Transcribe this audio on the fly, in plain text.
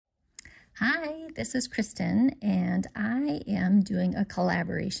Hi, this is Kristen, and I am doing a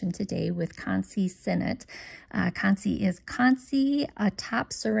collaboration today with Concy Sinnott. Concy is Concy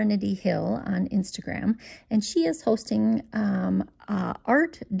atop Serenity Hill on Instagram, and she is hosting a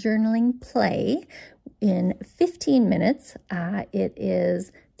art journaling play in 15 minutes. It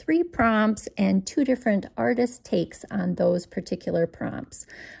is 3 prompts and 2 different artist takes on those particular prompts.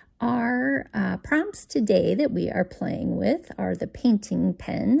 Our prompts today that we are playing with are the painting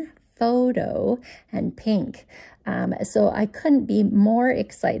pen, photo, and pink. So I couldn't be more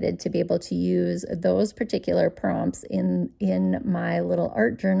excited to be able to use those particular prompts in my little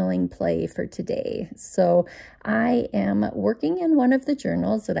art journaling play for today. So I am working in one of the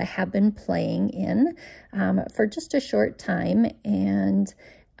journals that I have been playing in for just a short time, and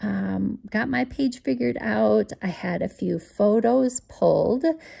got my page figured out. I had a few photos pulled.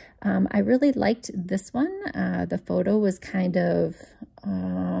 I really liked this one. The photo was kind of,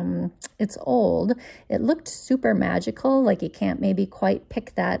 it's old. It looked super magical, like you can't maybe quite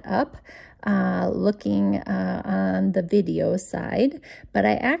pick that up looking on the video side, but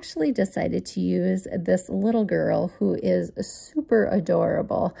I actually decided to use this little girl who is super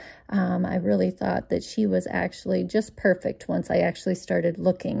adorable. I really thought that she was actually just perfect once I actually started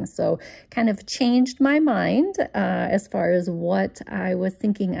looking, so kind of changed my mind as far as what I was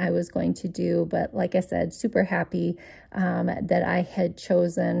thinking I was going to do, but like I said, super happy that I had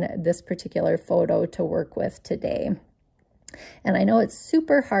chosen this particular photo to work with today. And I know it's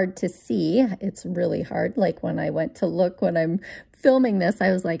super hard to see. It's really hard. Like when I went to look when I'm filming this,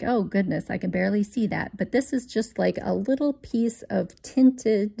 I was like, oh goodness, I can barely see that. But this is just like a little piece of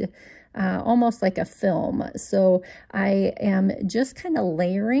tinted, almost like a film. So I am just kind of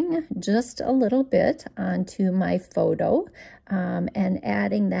layering just a little bit onto my photo and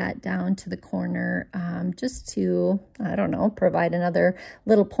adding that down to the corner just to, I don't know, provide another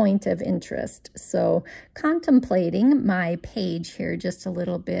little point of interest. So contemplating my page here just a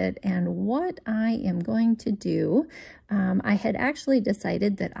little bit and what I am going to do. I had actually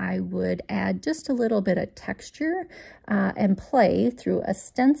decided that I would add just a little bit of texture and play through a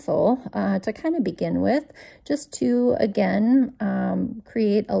stencil to kind of begin with, just to, again,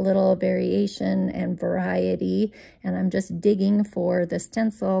 create a little variation and variety. And I'm just digging for the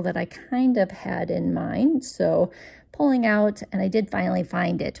stencil that I kind of had in mind. So pulling out, and I did finally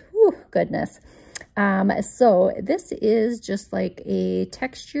find it. Whew, goodness. So this is just like a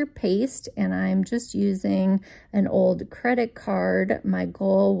texture paste, and I'm just using an old credit card. My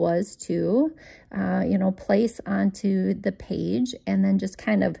goal was to, place onto the page and then just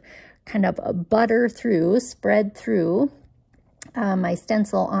kind of butter through, spread through my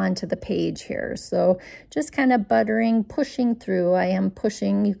stencil onto the page here. So just kind of buttering, pushing through. I am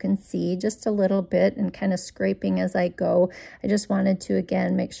pushing, you can see, just a little bit and kind of scraping as I go. I just wanted to,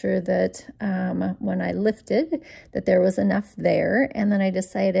 again, make sure that when I lifted that there was enough there. And then I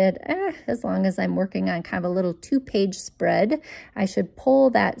decided, as long as I'm working on kind of a little 2-page spread, I should pull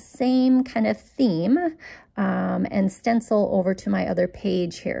that same kind of theme and stencil over to my other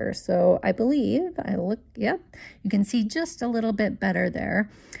page here. So I believe yep, you can see just a little bit better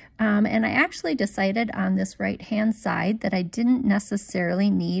there. And I actually decided on this right-hand side that I didn't necessarily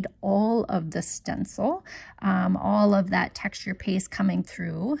need all of the stencil, all of that texture paste coming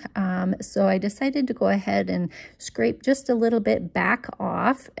through. So I decided to go ahead and scrape just a little bit back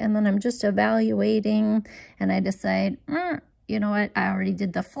off, and then I'm just evaluating, and I decide, you know what, I already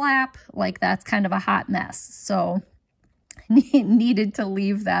did the flap, like that's kind of a hot mess. So needed to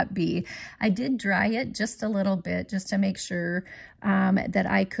leave that be. I did dry it just a little bit just to make sure that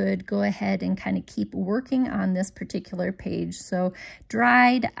I could go ahead and kind of keep working on this particular page. So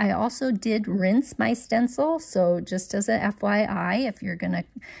dried. I also did rinse my stencil. So just as a FYI, if you're going to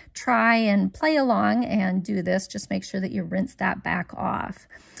try and play along and do this, just make sure that you rinse that back off.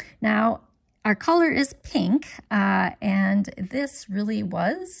 Now, our color is pink, and this really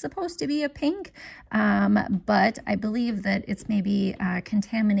was supposed to be a pink, but I believe that it's maybe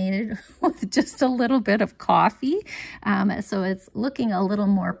contaminated with just a little bit of coffee, so it's looking a little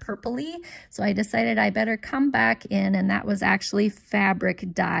more purpley. So I decided I better come back in, and that was actually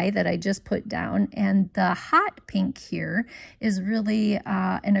fabric dye that I just put down, and the hot pink here is really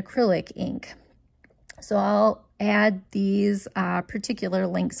an acrylic ink. So I'll add these particular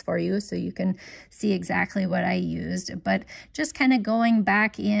links for you so you can see exactly what I used, but just kind of going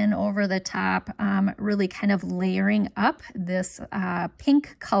back in over the top, really kind of layering up this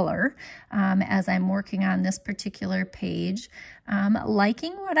pink color as I'm working on this particular page.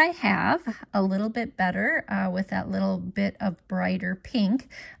 Liking what I have a little bit better with that little bit of brighter pink,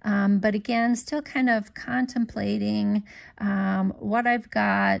 but again, still kind of contemplating what I've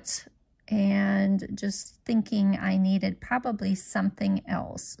got and just thinking I needed probably something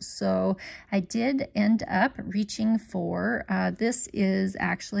else. So I did end up reaching for, this is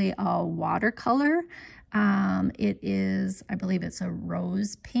actually a watercolor. It is, I believe it's a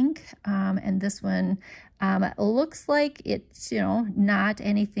rose pink, and this one it looks like it's, you know, not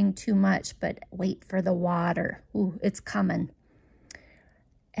anything too much, but wait for the water. Ooh, it's coming.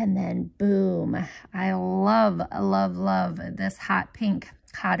 And then boom, I love, love, love this hot pink,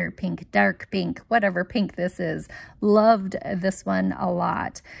 hotter pink, dark pink, whatever pink this is. Loved this one a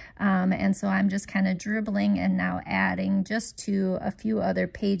lot. And so I'm just kind of dribbling and now adding just to a few other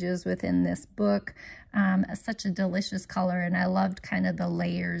pages within this book. Such a delicious color, and I loved kind of the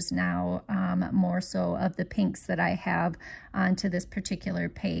layers now, more so of the pinks that I have onto this particular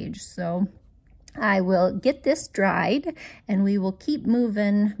page. So I will get this dried and we will keep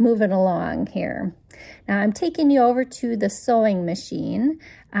moving along here. Now I'm taking you over to the sewing machine.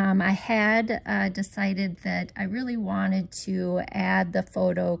 I had decided that I really wanted to add the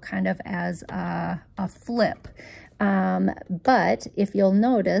photo kind of as a flip. But if you'll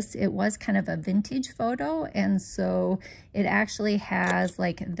notice, it was kind of a vintage photo, and so it actually has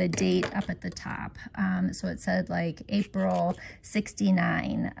like the date up at the top. So it said like April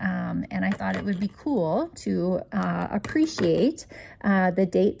 69, and I thought it would be cool to appreciate the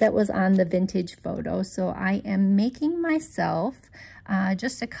date that was on the vintage photo. So I am making myself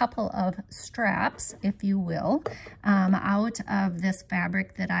just a couple of straps, if you will, out of this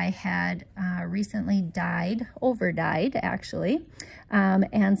fabric that I had recently dyed, over-dyed actually,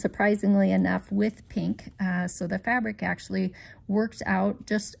 and surprisingly enough with pink. So the fabric actually worked out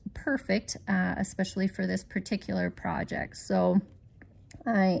just perfect, especially for this particular project. So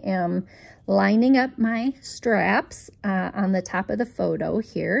I am lining up my straps on the top of the photo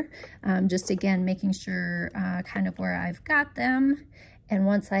here, just again making sure kind of where I've got them. And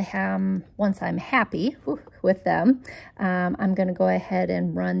once I'm happy with them, I'm going to go ahead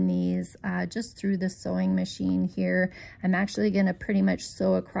and run these just through the sewing machine here. I'm actually going to pretty much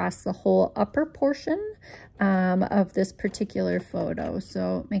sew across the whole upper portion of this particular photo.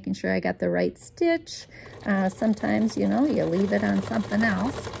 So making sure I got the right stitch. Sometimes, you know, you leave it on something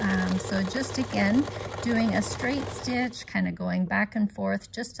else. So just again, doing a straight stitch, kind of going back and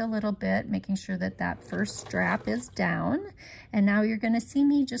forth just a little bit, making sure that that first strap is down. And now you're going to see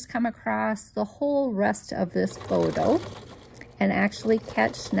me just come across the whole rest of this photo and actually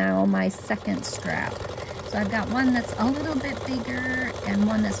catch now my second strap. So I've got one that's a little bit bigger and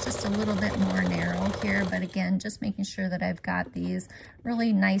one that's just a little bit more narrow here. But again, just making sure that I've got these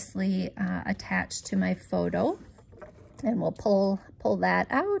really nicely attached to my photo. And we'll pull that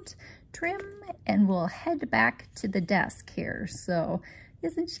out, trim, and we'll head back to the desk here. So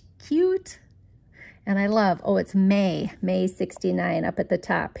isn't she cute? And I love, oh, it's May 69 up at the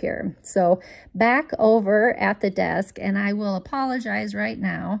top here. So back over at the desk, and I will apologize right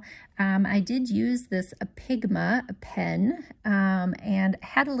now. I did use this Pigma pen and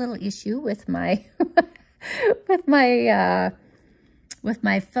had a little issue with my with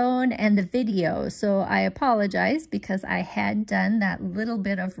my phone and the video. So I apologize because I had done that little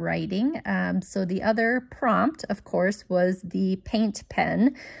bit of writing. So the other prompt, of course, was the paint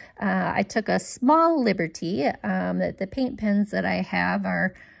pen. I took a small liberty that the paint pens that I have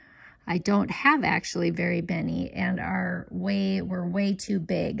I don't have actually very many and were way too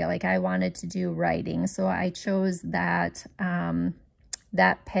big. Like I wanted to do writing. So I chose that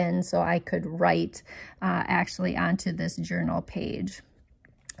that pen so I could write actually onto this journal page.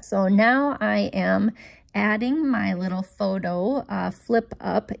 So now I am adding my little photo flip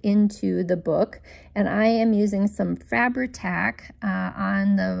up into the book, and I am using some Fabri-Tac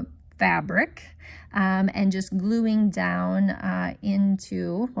on the fabric and just gluing down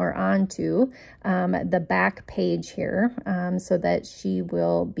onto the back page here so that she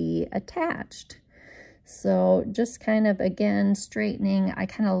will be attached. So just kind of, again, straightening. I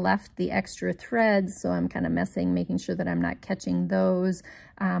kind of left the extra threads, so I'm kind of making sure that I'm not catching those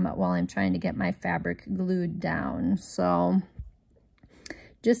while I'm trying to get my fabric glued down. So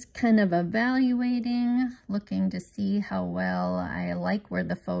just kind of evaluating, looking to see how well I like where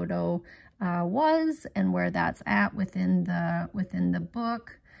the photo was and where that's at within the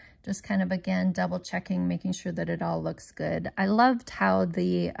book. Just kind of, again, double checking, making sure that it all looks good. I loved how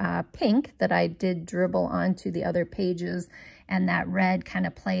the pink that I did dribble onto the other pages and that red kind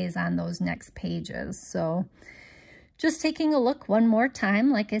of plays on those next pages. So Just taking a look one more time,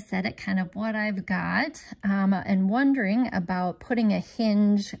 like I said, at kind of what I've got, and wondering about putting a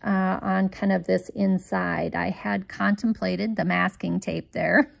hinge on kind of this inside. I had contemplated the masking tape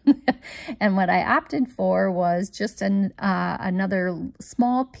there, and what I opted for was just another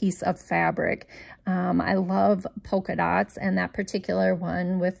small piece of fabric. I love polka dots, and that particular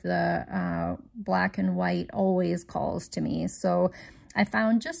one with the black and white always calls to me. So I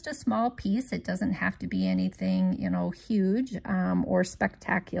found just a small piece. It doesn't have to be anything, you know, huge or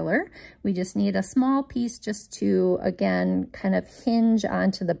spectacular. We just need a small piece just to, again, kind of hinge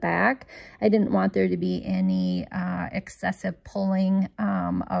onto the back. I didn't want there to be any excessive pulling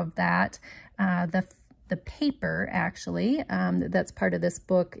of that. The paper, actually, that's part of this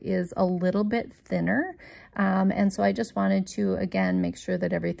book is a little bit thinner. And so I just wanted to, again, make sure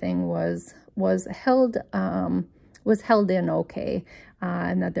that everything was held in okay,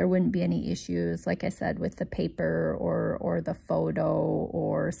 and that there wouldn't be any issues, like I said, with the paper or the photo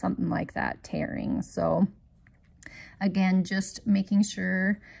or something like that tearing. So again, just making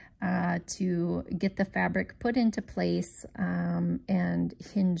sure to get the fabric put into place and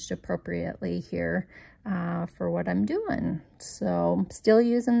hinged appropriately here for what I'm doing. So still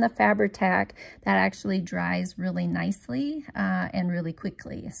using the Fabri-Tac. That actually dries really nicely and really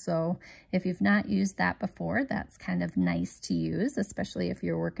quickly. So if you've not used that before, that's kind of nice to use, especially if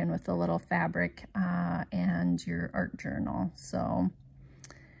you're working with a little fabric and your art journal. So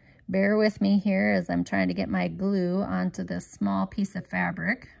bear with me here as I'm trying to get my glue onto this small piece of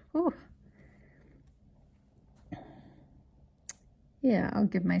fabric. Whew. Yeah, I'll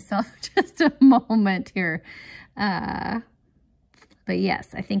give myself just a moment here. But yes,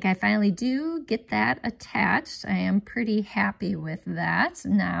 I think I finally do get that attached. I am pretty happy with that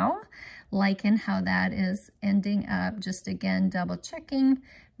now. Liking how that is ending up. Just again, double checking,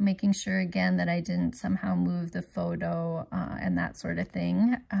 making sure again that I didn't somehow move the photo and that sort of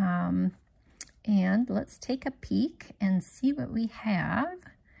thing. And let's take a peek and see what we have.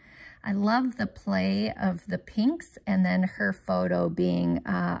 I love the play of the pinks and then her photo being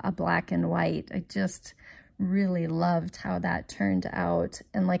a black and white. I just really loved how that turned out.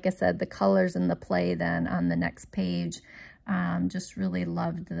 And like I said, the colors and the play then on the next page, just really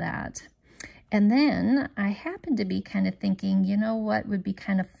loved that. And then I happened to be kind of thinking, you know what would be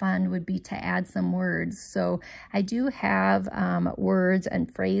kind of fun would be to add some words. So I do have words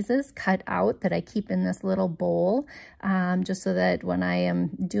and phrases cut out that I keep in this little bowl, just so that when I am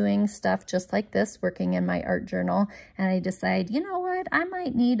doing stuff just like this, working in my art journal, and I decide, you know what, I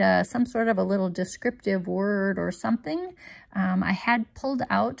might need some sort of a little descriptive word or something. I had pulled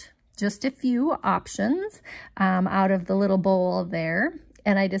out just a few options out of the little bowl there.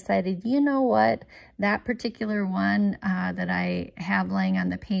 And I decided, you know what, that particular one that I have laying on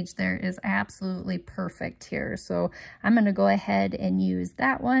the page there is absolutely perfect here. So I'm going to go ahead and use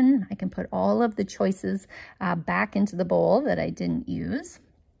that one. I can put all of the choices back into the bowl that I didn't use.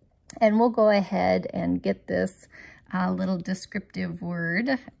 And we'll go ahead and get this little descriptive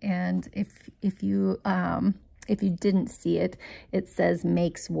word. And if you didn't see it, it says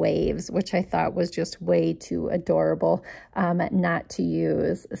makes waves, which I thought was just way too adorable not to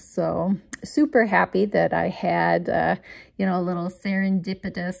use. So super happy that I had, you know, a little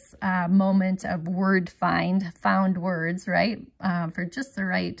serendipitous moment of found words, right? For just the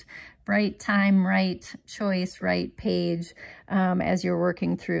right time, right choice, right page as you're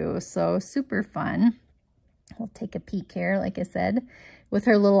working through. So super fun. We'll take a peek here, like I said. With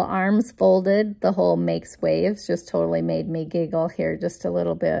her little arms folded, the whole makes waves just totally made me giggle here just a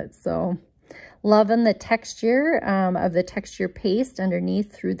little bit. So loving the texture of the texture paste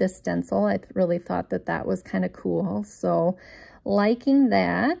underneath through the stencil. I really thought that that was kind of cool. So liking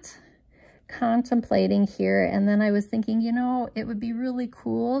that, contemplating here, and then I was thinking, you know, it would be really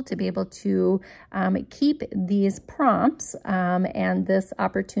cool to be able to keep these prompts and this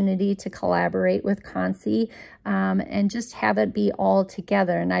opportunity to collaborate with Concy and just have it be all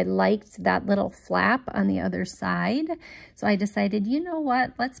together. And I liked that little flap on the other side. So I decided, you know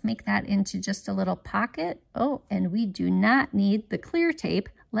what, let's make that into just a little pocket. Oh, and we do not need the clear tape.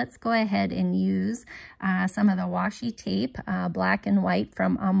 Let's go ahead and use some of the washi tape, black and white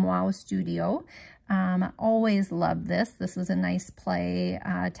from Wow Studio. Always love this. This is a nice play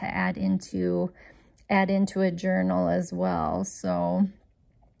to add into a journal as well. So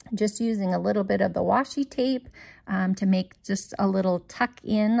just using a little bit of the washi tape to make just a little tuck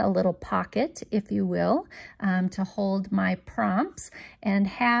in, a little pocket, if you will, to hold my prompts and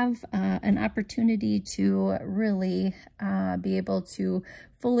have an opportunity to really be able to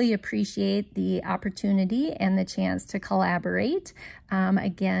fully appreciate the opportunity and the chance to collaborate.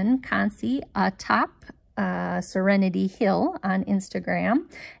 Again, Concy, a top Serenity Hill on Instagram,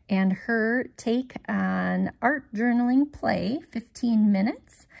 and her take on art journaling play, 15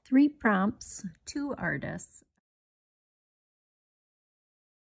 minutes, 3 prompts, 2 artists.